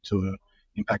come to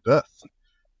impact Earth?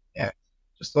 Yeah,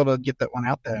 just thought I'd get that one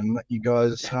out there and let you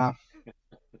guys tell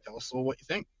us all what you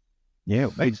think. Yeah,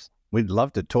 we'd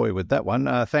love to toy with that one.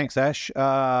 Thanks, Ash.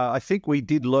 I think we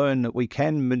did learn that we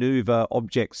can maneuver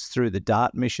objects through the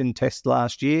DART mission test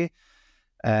last year,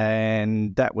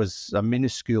 and that was a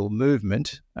minuscule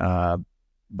movement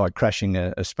by crashing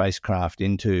a spacecraft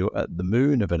into the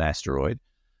moon of an asteroid.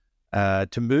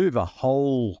 To move a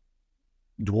whole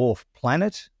dwarf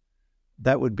planet,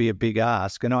 that would be a big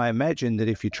ask. And I imagine that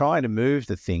if you're trying to move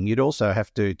the thing, you'd also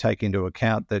have to take into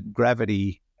account that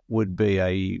gravity would be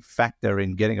a factor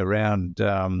in getting around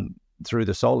through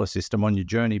the solar system on your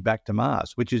journey back to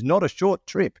Mars, which is not a short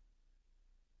trip.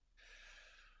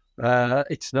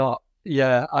 It's not.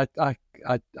 Yeah, I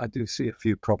do see a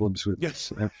few problems with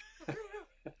this.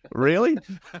 Really?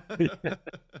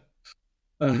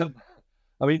 I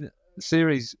mean,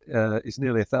 Ceres is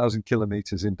nearly 1,000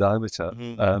 kilometers in diameter.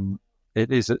 Mm-hmm. It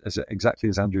is, exactly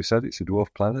as Andrew said, it's a dwarf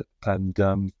planet. And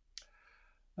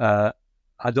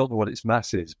I don't know what its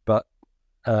mass is, but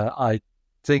I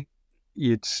think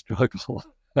you'd struggle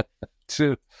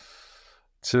to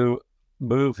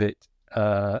move it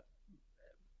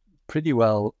pretty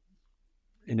well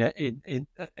in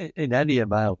any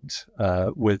amount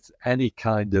with any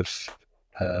kind of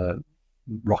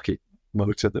rocket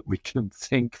motor that we can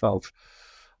think of,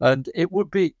 and it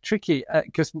would be tricky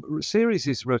because Ceres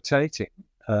is rotating.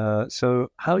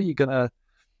 So how are you gonna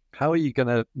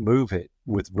move it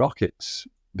with rockets?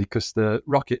 Because the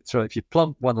rocket, so if you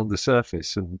plump one on the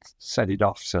surface and set it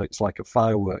off, so it's like a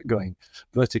firework going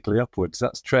vertically upwards,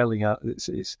 that's trailing out.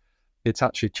 It's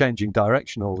actually changing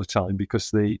direction all the time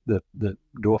because the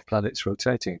dwarf planet's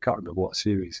rotating. I can't remember what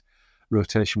Ceres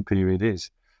rotation period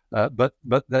is, but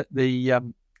the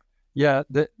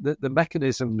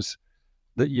mechanisms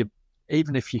that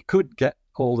even if you could get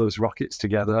all those rockets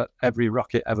together, every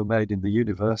rocket ever made in the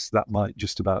universe, that might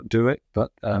just about do it,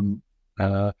 but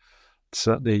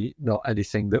certainly not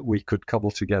anything that we could cobble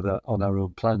together on our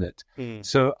own planet.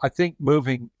 So I think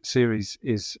moving Ceres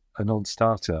is a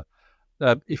non-starter.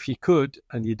 If you could,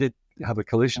 and you did have a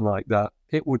collision like that,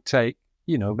 it would take,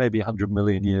 maybe 100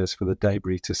 million years for the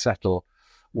debris to settle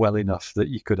well enough that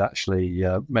you could actually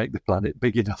make the planet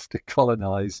big enough to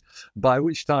colonize, by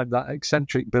which time that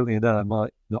eccentric billionaire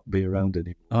might not be around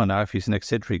anymore. Oh, no, if he's an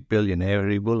eccentric billionaire,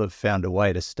 he will have found a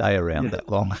way to stay around that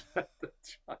long.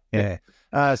 That's right. Yeah.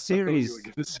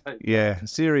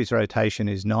 Ceres rotation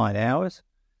is 9 hours.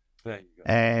 There you go.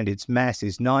 And its mass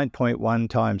is 9.1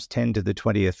 times 10 to the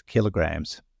 20th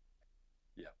kilograms.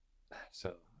 Yeah.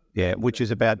 So. Yeah, which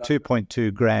is about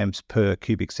 2.2 grams per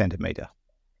cubic centimetre.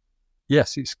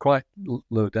 Yes, it's quite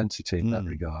low density in that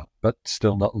regard, but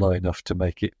still not low enough to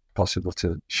make it possible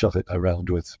to shove it around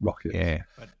with rockets. Yeah,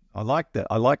 I like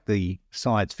the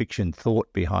science fiction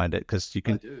thought behind it, because you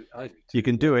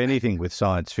can do anything with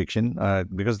science fiction.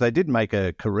 Because they did make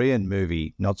a Korean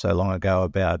movie not so long ago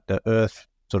about the Earth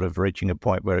sort of reaching a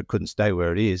point where it couldn't stay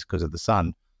where it is because of the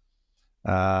sun.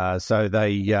 So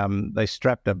they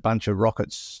strapped a bunch of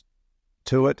rockets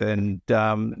to it and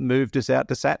moved us out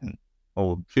to Saturn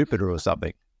or Jupiter or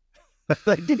something.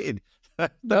 They did.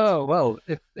 Oh, well,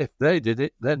 if they did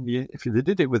it, then if they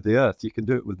did it with the Earth, you can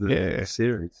do it with the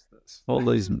Ceres. All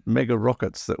these mega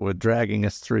rockets that were dragging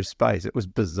us through space. It was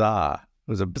bizarre.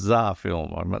 It was a bizarre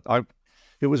film.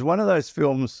 It was one of those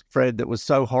films, Fred, that was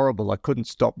so horrible I couldn't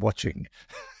stop watching.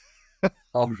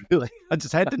 Oh, really? I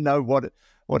just had to know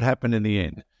what happened in the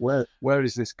end. Where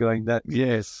is this going next?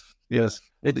 Yes.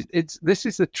 This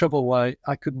is the trouble why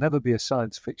I could never be a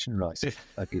science fiction writer,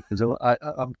 because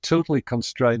I'm totally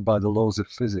constrained by the laws of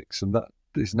physics, and that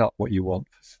is not what you want.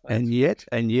 And yet,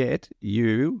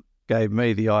 you gave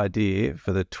me the idea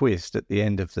for the twist at the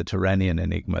end of the Turanian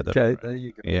enigma. Okay, there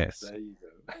you go. Yes. There you go.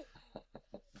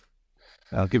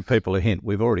 I'll give people a hint.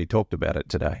 We've already talked about it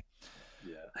today.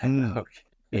 Yeah. Okay.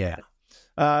 Yeah.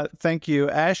 Thank you,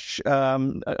 Ash. A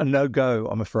no-go,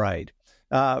 I'm afraid.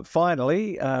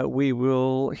 Finally, we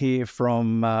will hear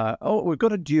from... we've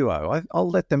got a duo. I'll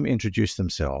let them introduce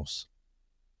themselves.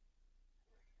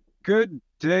 Good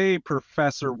day,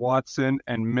 Professor Watson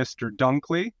and Mr.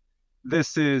 Dunkley.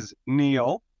 This is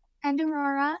Neil. And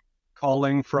Aurora.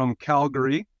 Calling from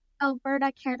Calgary,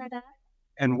 Alberta, Canada.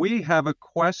 And we have a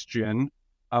question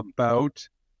about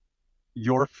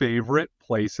your favorite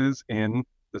places in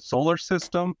the solar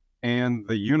system and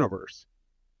the universe.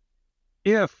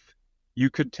 If you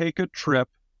could take a trip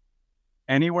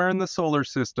anywhere in the solar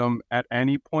system at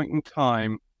any point in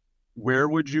time, where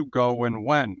would you go and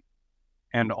when?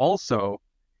 And also,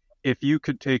 if you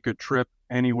could take a trip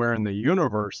anywhere in the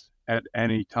universe at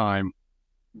any time,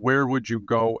 where would you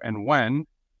go and when?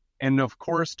 And of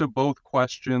course, to both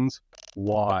questions,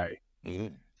 why?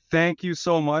 Thank you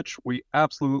so much. We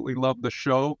absolutely love the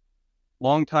show.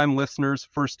 Long-time listeners,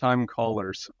 first-time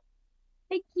callers.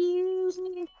 Thank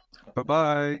you.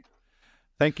 Bye-bye.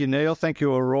 Thank you, Neil. Thank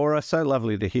you, Aurora. So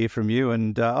lovely to hear from you.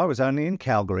 And I was only in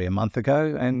Calgary a month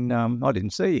ago, and I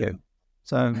didn't see you.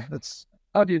 So that's...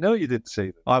 How do you know you didn't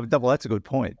see them? Well, that's a good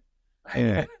point.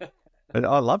 Yeah. But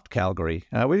I loved Calgary.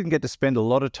 We didn't get to spend a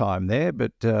lot of time there,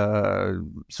 but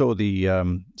saw the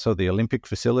Olympic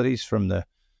facilities from the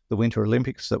Winter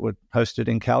Olympics that were hosted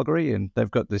in Calgary, and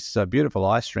they've got this beautiful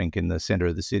ice rink in the centre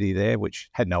of the city there, which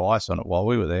had no ice on it while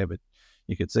we were there, but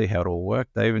you could see how it all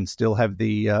worked. They even still have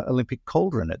the Olympic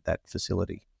cauldron at that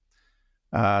facility.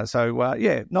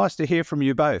 Yeah, nice to hear from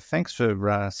you both. Thanks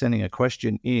for sending a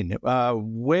question in.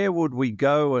 Where would we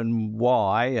go and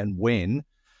why and when?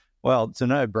 Well, it's a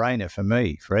no-brainer for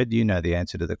me. Fred, you know the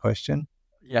answer to the question.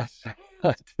 Yes,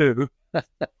 I do.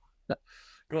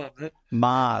 Go on, then.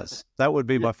 Mars. That would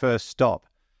be my first stop.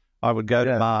 I would go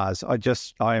to Mars.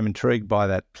 I am intrigued by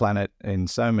that planet in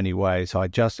so many ways. I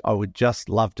would just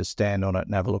love to stand on it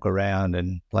and have a look around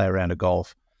and play around a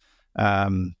golf.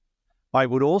 I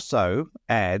would also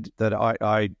add that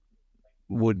I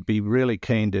would be really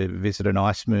keen to visit an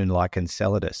ice moon like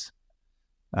Enceladus.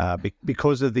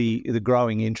 Because of the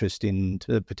growing interest in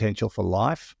the potential for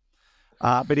life.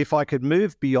 But if I could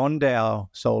move beyond our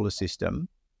solar system,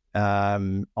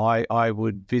 I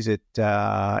would visit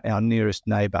our nearest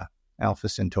neighbour, Alpha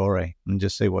Centauri, and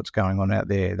just see what's going on out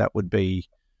there. That would be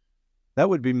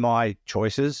my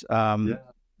choices.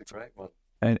 That's right one.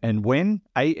 And when?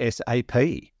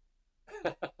 ASAP.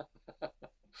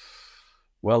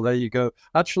 Well, there you go.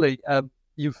 Actually,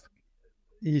 you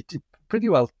did pretty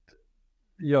well.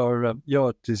 Your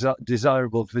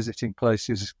desirable visiting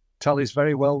places tallies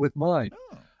very well with mine.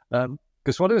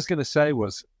 Because what I was going to say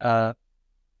was,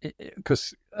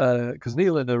 because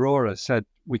Neil and Aurora said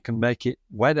we can make it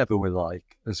whenever we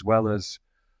like, as well as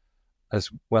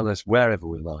wherever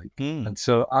we like. And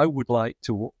so I would like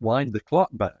to wind the clock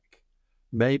back,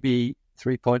 maybe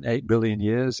 3.8 billion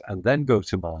years, and then go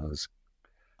to Mars,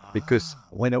 because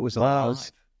when it was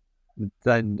Mars,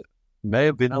 then may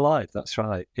have been alive. That's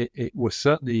right. It was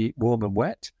certainly warm and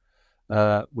wet,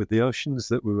 with the oceans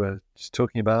that we were just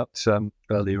talking about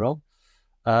earlier on.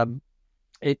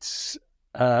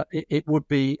 It would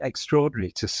be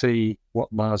extraordinary to see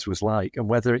what Mars was like, and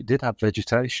whether it did have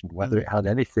vegetation, whether it had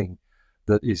anything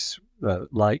that is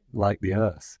like the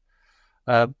Earth.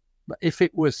 If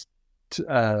it was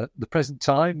the present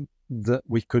time that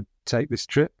we could take this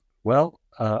trip, well,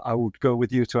 I would go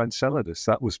with you to Enceladus.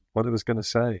 That was what I was going to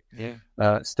say.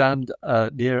 Yeah. Stand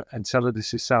near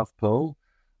Enceladus' south pole,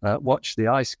 watch the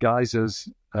ice geysers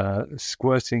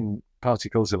squirting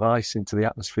particles of ice into the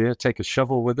atmosphere, take a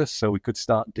shovel with us so we could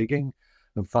start digging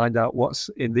and find out what's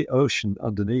in the ocean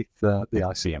underneath the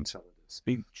ice of Enceladus.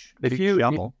 Big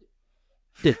shovel.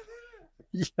 Yeah,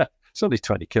 it's only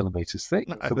 20 kilometres thick.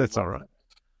 No, that's all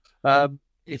right.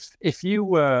 If you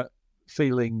were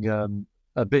feeling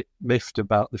a bit miffed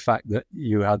about the fact that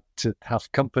you had to have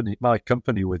my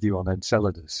company with you on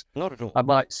Enceladus, Not at all.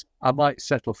 I might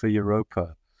settle for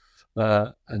Europa.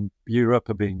 And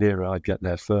Europa being nearer, I'd get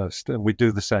there first. And we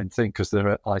do the same thing because there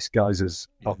are ice geysers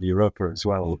on Europa as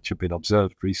well, which have been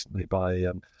observed recently by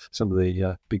some of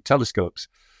the big telescopes.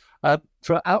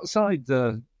 For outside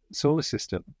the solar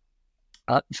system,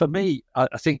 for me,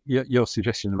 I think your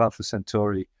suggestion of Alpha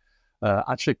Centauri,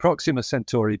 actually Proxima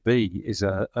Centauri b is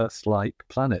a Earth-like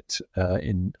planet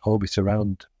in orbit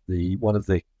around one of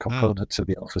the components of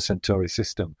the Alpha Centauri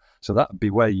system. So that would be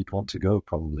where you'd want to go,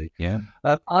 probably. Yeah.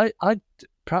 I'd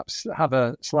perhaps have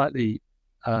a slightly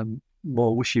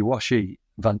more wishy-washy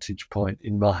vantage point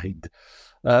in mind,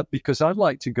 because I'd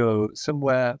like to go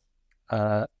somewhere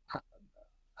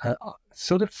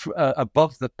sort of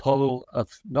above the pole of,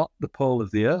 not the pole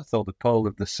of the Earth or the pole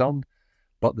of the Sun,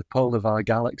 but the pole of our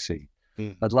galaxy.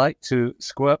 I'd like to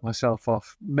squirt myself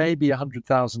off maybe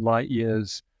 100,000 light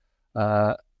years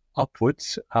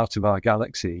upwards out of our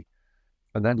galaxy,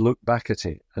 and then look back at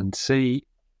it and see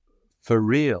for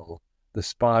real the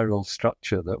spiral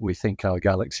structure that we think our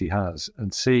galaxy has,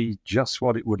 and see just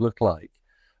what it would look like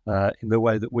in the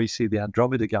way that we see the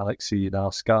Andromeda galaxy in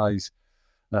our skies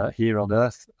here on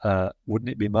Earth, wouldn't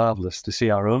it be marvelous to see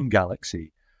our own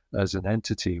galaxy as an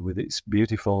entity with its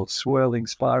beautiful swirling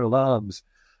spiral arms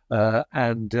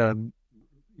and the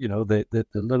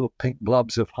little pink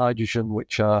blobs of hydrogen,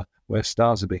 which are where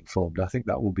stars are being formed? I think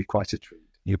that will be quite a treat.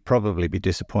 You'd probably be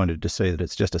disappointed to see that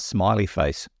it's just a smiley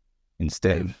face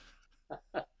instead.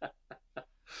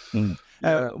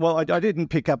 Well, I didn't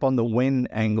pick up on the when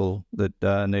angle that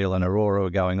Neil and Aurora were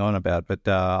going on about, but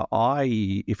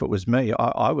if it was me,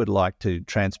 I would like to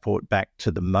transport back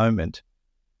to the moment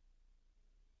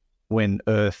when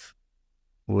Earth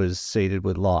was seeded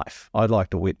with life. I'd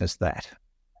like to witness that.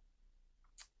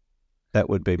 That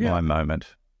would be my moment.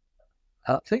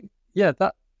 I think,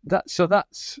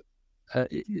 that's.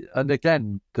 And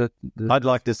again, I'd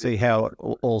like to see how it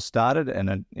all started,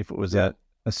 and if it was a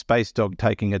space dog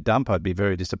taking a dump, I'd be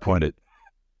very disappointed.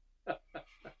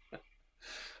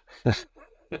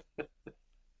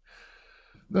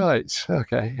 Right,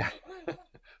 okay.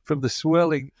 From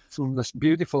the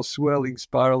beautiful swirling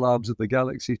spiral arms of the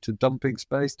galaxy to dumping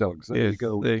space dogs. There you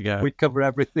go. We cover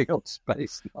everything on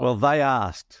space. Well, they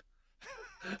asked.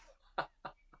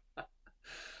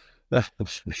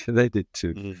 They did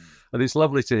too. And it's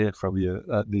lovely to hear from you,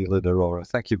 Neil and Aurora.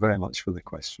 Thank you very much for the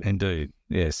question. Indeed,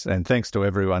 yes. And thanks to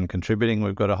everyone contributing.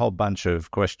 We've got a whole bunch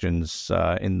of questions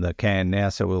in the can now,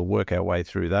 so we'll work our way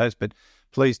through those. But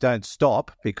please don't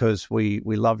stop, because we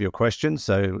love your questions.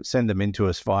 So send them in to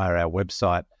us via our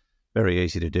website. Very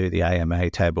easy to do, the AMA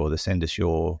tab, or send us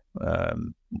your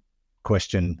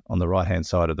question on the right-hand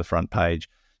side of the front page,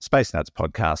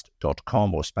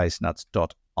 spacenutspodcast.com or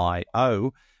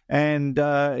spacenuts.io. And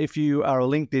if you are a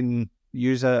LinkedIn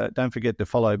user, don't forget to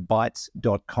follow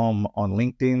bytes.com on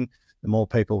LinkedIn. The more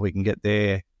people we can get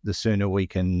there, the sooner we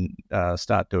can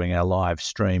start doing our live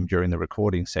stream during the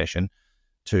recording session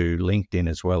to LinkedIn,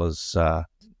 as well as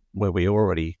where we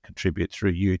already contribute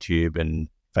through YouTube and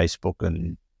Facebook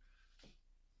and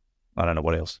I don't know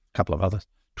what else, a couple of others.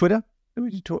 Twitter? I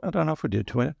don't know if we do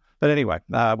Twitter. But anyway,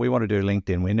 we want to do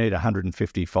LinkedIn. We need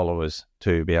 150 followers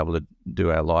to be able to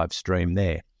do our live stream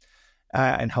there.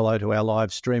 And hello to our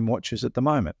live stream watchers at the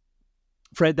moment.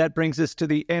 Fred, that brings us to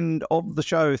the end of the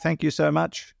show. Thank you so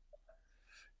much.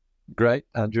 Great,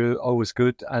 Andrew. Always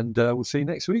good. And we'll see you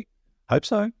next week. Hope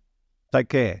so. Take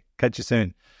care. Catch you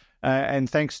soon. And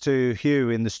thanks to Hugh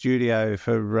in the studio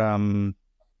for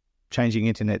changing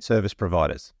internet service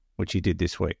providers, which he did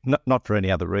this week. Not for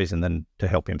any other reason than to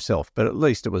help himself, but at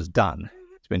least it was done.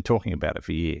 He's been talking about it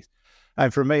for years.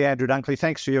 And from me, Andrew Dunkley,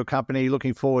 thanks for your company.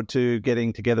 Looking forward to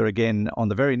getting together again on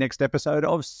the very next episode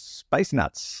of Space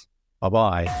Nuts.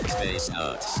 Bye-bye. Space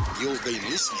Nuts. You've been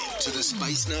listening to the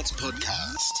Space Nuts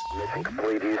podcast.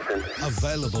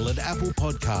 Available at Apple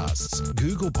Podcasts,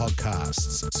 Google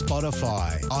Podcasts,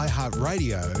 Spotify,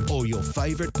 iHeartRadio, or your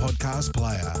favorite podcast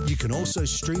player. You can also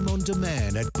stream on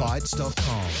demand at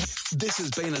Bytes.com. This has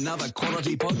been another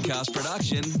quality podcast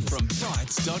production from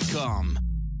Bytes.com.